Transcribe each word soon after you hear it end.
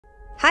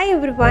Hi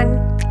everyone,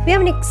 we have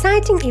an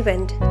exciting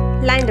event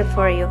lined up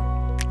for you.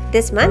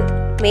 This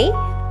month, May,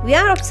 we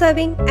are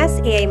observing as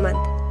AI month.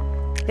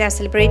 We are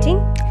celebrating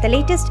the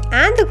latest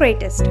and the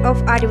greatest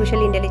of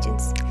artificial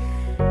intelligence.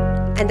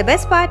 And the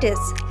best part is,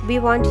 we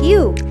want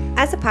you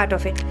as a part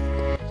of it.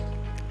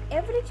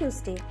 Every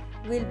Tuesday,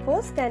 we'll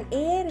post an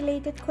AI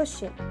related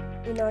question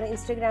in our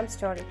Instagram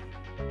story.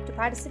 To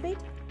participate,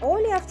 all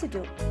you have to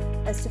do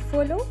is to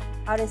follow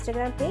our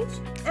Instagram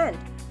page and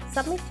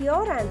submit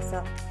your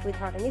answer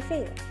without any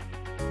fail.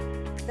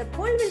 The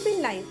poll will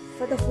be live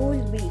for the whole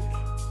week,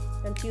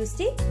 from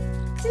Tuesday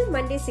till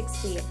Monday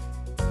 6 p.m.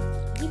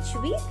 Each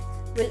week,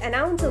 we'll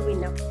announce a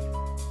winner.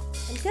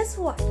 And guess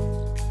what?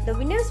 The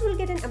winners will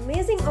get an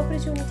amazing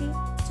opportunity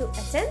to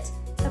attend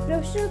a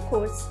professional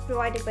course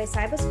provided by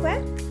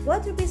CyberSquare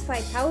worth Rs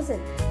 5,000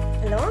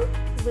 along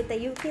with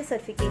the UK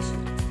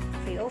certification,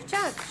 free of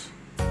charge.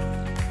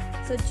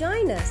 So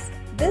join us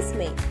this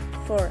May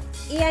for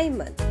AI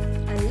Month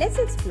and let's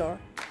explore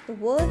the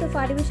world of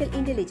artificial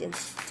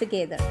intelligence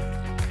together.